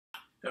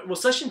Well,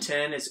 session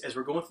 10, as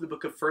we're going through the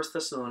book of First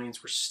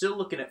Thessalonians, we're still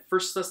looking at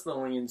First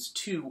Thessalonians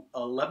 2,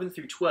 11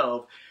 through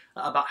 12,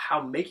 about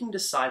how making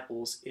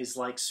disciples is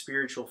like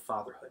spiritual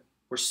fatherhood.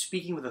 We're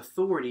speaking with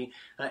authority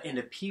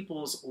into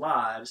people's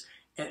lives,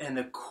 and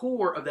the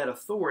core of that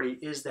authority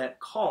is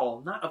that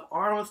call, not of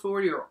our own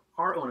authority or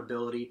our own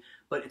ability,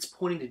 but it's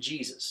pointing to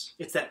Jesus.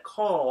 It's that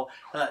call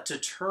to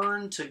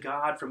turn to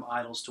God from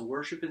idols, to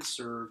worship and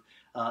serve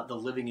the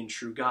living and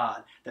true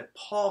God that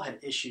Paul had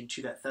issued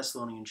to that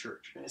Thessalonian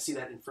church. And I see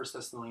that in 1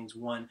 Thessalonians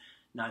 1,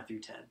 9 through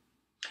 10.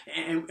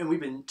 And we've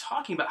been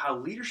talking about how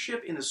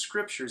leadership in the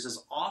scriptures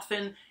is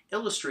often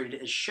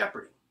illustrated as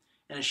shepherding.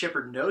 And a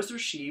shepherd knows their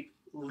sheep,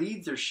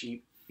 leads their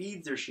sheep,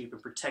 feeds their sheep,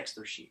 and protects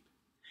their sheep.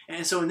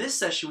 And so in this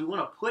session, we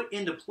want to put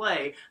into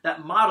play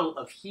that model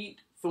of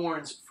heat,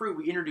 thorns, fruit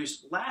we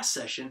introduced last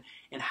session,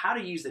 and how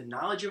to use the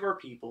knowledge of our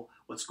people,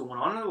 what's going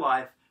on in their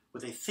life,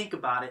 what they think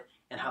about it,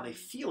 and how they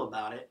feel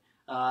about it,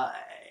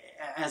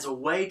 as a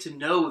way to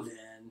know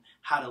then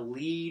how to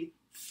lead,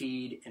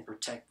 feed, and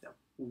protect them.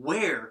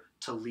 Where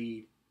to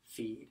lead,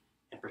 feed,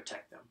 and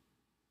protect them.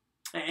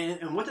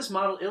 And what this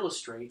model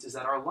illustrates is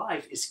that our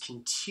life is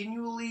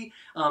continually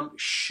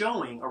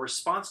showing a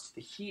response to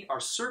the heat, our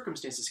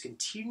circumstances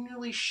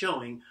continually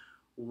showing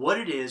what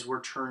it is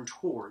we're turned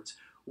towards,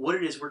 what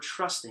it is we're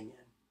trusting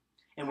in.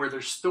 And where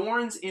there's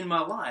thorns in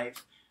my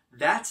life,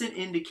 that's an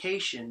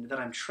indication that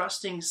I'm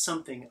trusting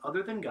something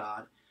other than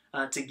God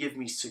to give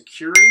me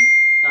security,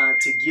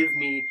 to give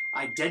me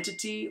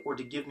identity, or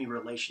to give me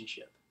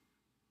relationship.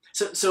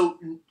 So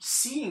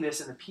seeing this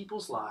in the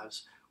people's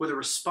lives, where the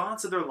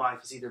response of their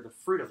life is either the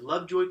fruit of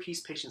love, joy,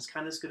 peace, patience,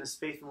 kindness, goodness,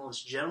 faithfulness,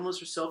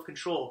 gentleness, or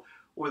self-control,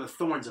 or the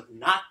thorns of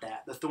not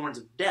that, the thorns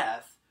of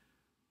death,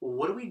 well,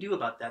 what do we do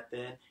about that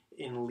then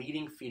in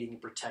leading, feeding,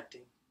 and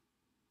protecting?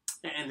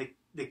 And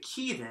the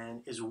key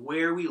then is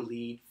where we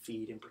lead,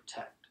 feed, and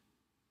protect.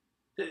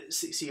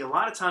 See, a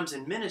lot of times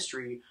in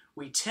ministry,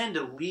 we tend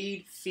to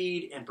lead,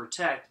 feed, and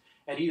protect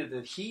at either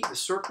the heat, the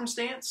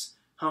circumstance,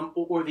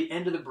 or the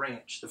end of the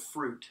branch, the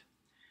fruit.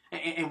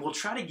 And we'll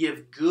try to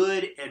give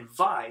good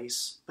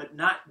advice, but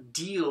not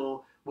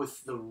deal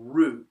with the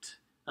root,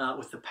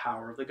 with the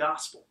power of the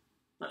gospel.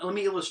 Now, let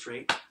me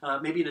illustrate,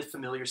 maybe in a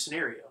familiar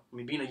scenario. I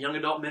mean, being a young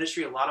adult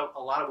ministry, a lot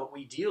of what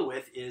we deal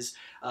with is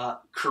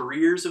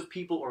careers of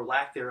people or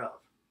lack thereof.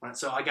 Right?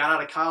 So I got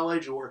out of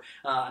college, or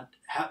I'm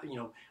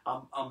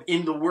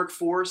in the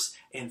workforce,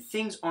 and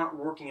things aren't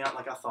working out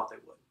like I thought they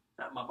would.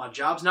 My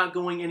job's not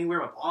going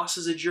anywhere. My boss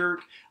is a jerk.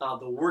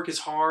 The work is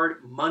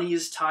hard. Money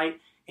is tight.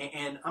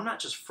 And I'm not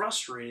just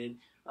frustrated,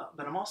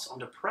 but I'm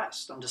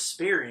depressed. I'm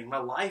despairing. My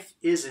life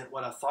isn't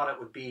what I thought it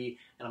would be,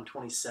 and I'm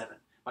 27.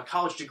 My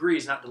college degree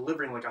is not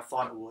delivering like I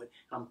thought it would,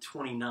 and I'm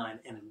 29,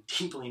 and I'm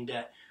deeply in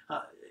debt.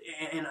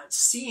 And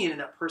seeing in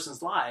that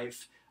person's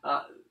life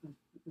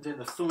then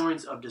the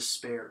thorns of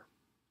despair.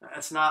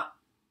 That's not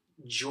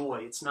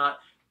joy. It's not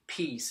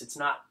peace. It's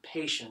not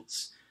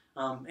patience.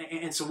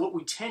 And so what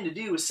we tend to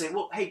do is say,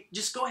 well, hey,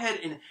 just go ahead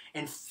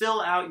and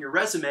fill out your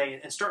resume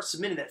and start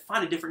submitting that.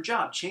 Find a different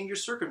job. Change your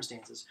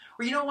circumstances.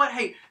 Or you know what?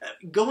 Hey,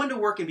 go into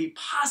work and be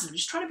positive.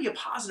 Just try to be a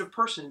positive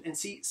person and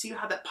see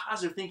how that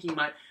positive thinking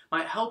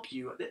might help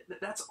you.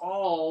 That's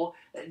all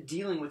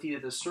dealing with either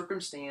the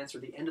circumstance or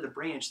the end of the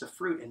branch, the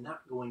fruit, and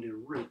not going to the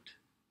root.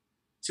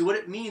 See, what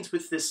it means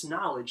with this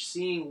knowledge,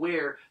 seeing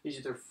where there's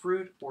either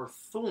fruit or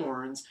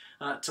thorns,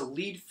 to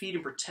lead, feed,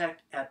 and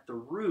protect at the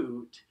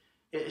root,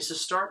 is to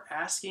start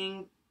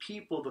asking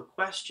people the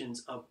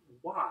questions of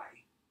why.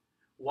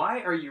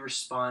 Why are you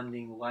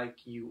responding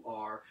like you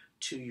are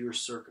to your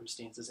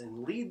circumstances?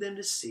 And lead them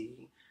to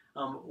see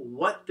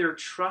what they're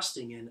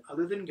trusting in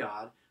other than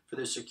God for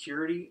their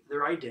security,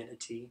 their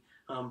identity,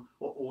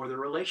 or their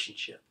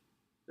relationship.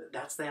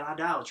 That's that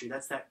idolatry.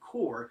 That's that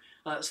core.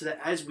 So that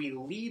as we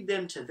lead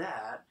them to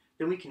that,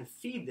 then we can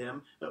feed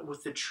them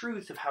with the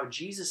truth of how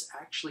Jesus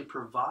actually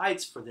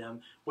provides for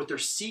them what they're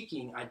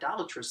seeking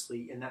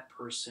idolatrously in that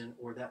person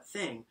or that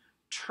thing.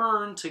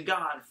 Turn to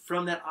God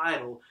from that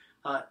idol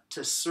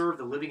to serve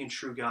the living and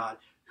true God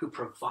who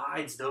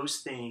provides those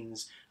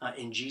things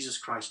in Jesus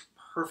Christ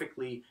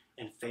perfectly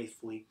and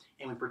faithfully.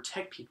 And we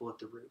protect people at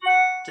the root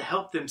to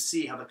help them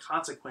see how the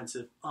consequence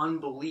of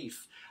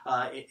unbelief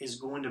is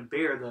going to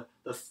bear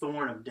the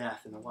thorn of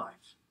death in their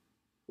life.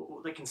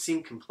 That can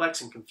seem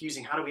complex and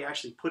confusing. How do we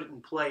actually put it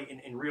in play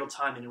in real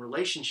time in a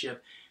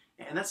relationship?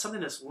 And that's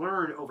something that's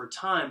learned over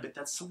time, but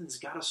that's something that's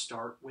got to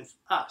start with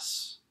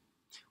us.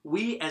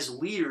 We as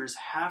leaders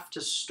have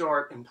to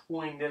start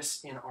employing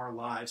this in our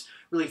lives,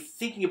 really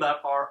thinking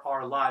about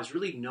our lives,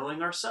 really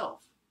knowing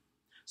ourselves.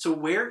 So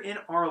where in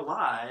our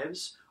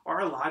lives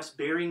are our lives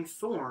bearing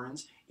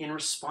thorns in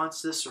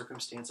response to the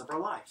circumstance of our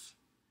life?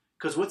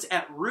 Because what's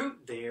at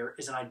root there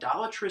is an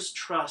idolatrous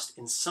trust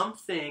in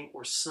something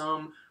or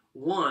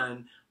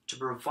someone to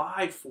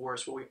provide for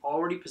us what we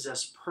already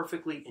possess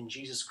perfectly in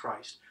Jesus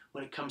Christ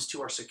when it comes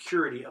to our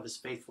security of his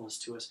faithfulness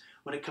to us,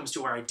 when it comes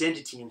to our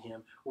identity in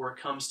him, or it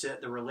comes to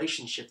the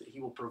relationship that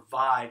he will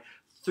provide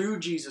through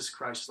Jesus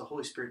Christ. The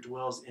Holy Spirit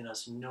dwells in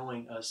us,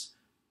 knowing us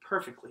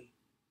perfectly.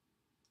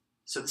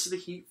 So this is the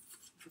heat,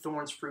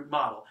 thorns fruit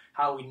model,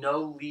 how we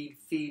know, lead,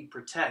 feed,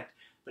 protect,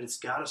 but it's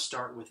got to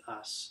start with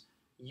us.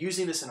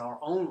 Using this in our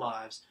own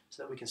lives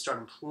so that we can start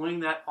employing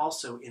that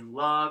also in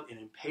love and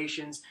in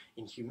patience,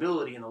 in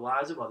humility in the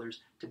lives of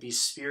others to be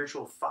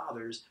spiritual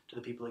fathers to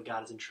the people that God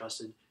has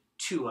entrusted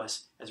to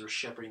us as we're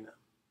shepherding them.